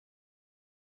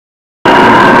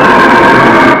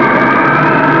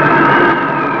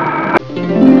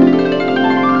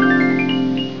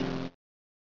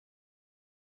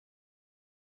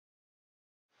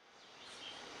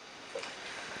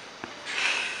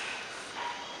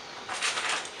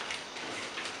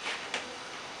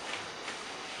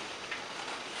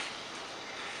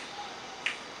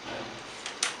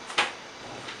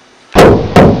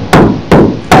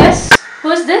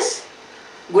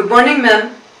Good morning,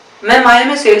 ma'am. Ma'am, I am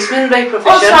a salesman by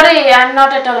profession. Oh, sorry, I'm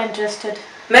not at all interested.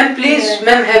 Ma'am, please,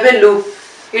 ma'am, have a look.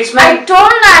 It's my... I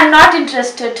told I'm not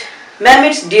interested. Ma'am,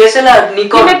 it's DSLR,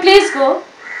 Nikon. You may please go.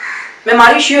 Ma'am,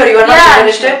 are you sure you are not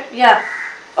interested? Sure. Yeah.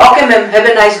 Okay, ma'am, have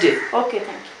a nice day. Okay, thank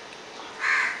you.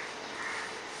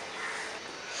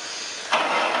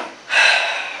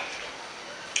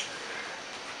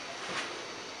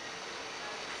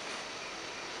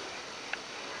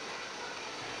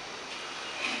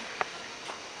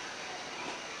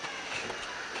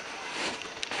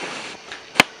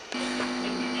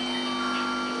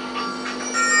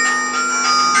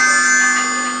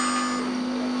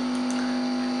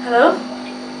 Hello?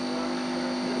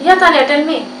 Yeah, Tanya, tell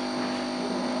me.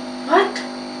 What?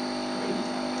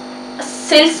 A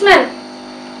salesman?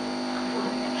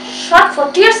 Shot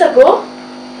 40 years ago?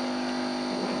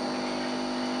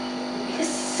 He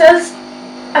sells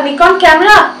a Nikon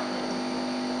camera?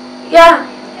 Yeah.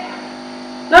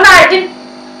 No, I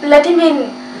didn't let him in.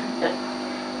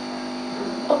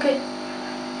 Okay.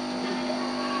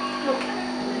 Okay.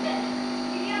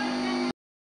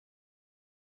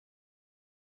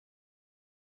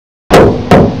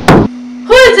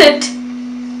 Who is it?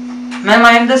 Ma'am,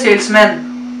 I am the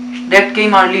salesman that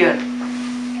came earlier.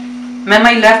 Ma'am,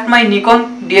 I left my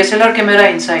Nikon DSLR camera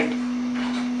inside.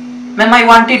 Ma'am, I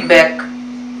want it back.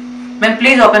 Ma'am,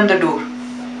 please open the door.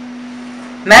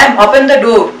 Ma'am, open the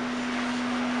door.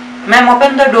 Ma'am,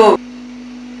 open the door.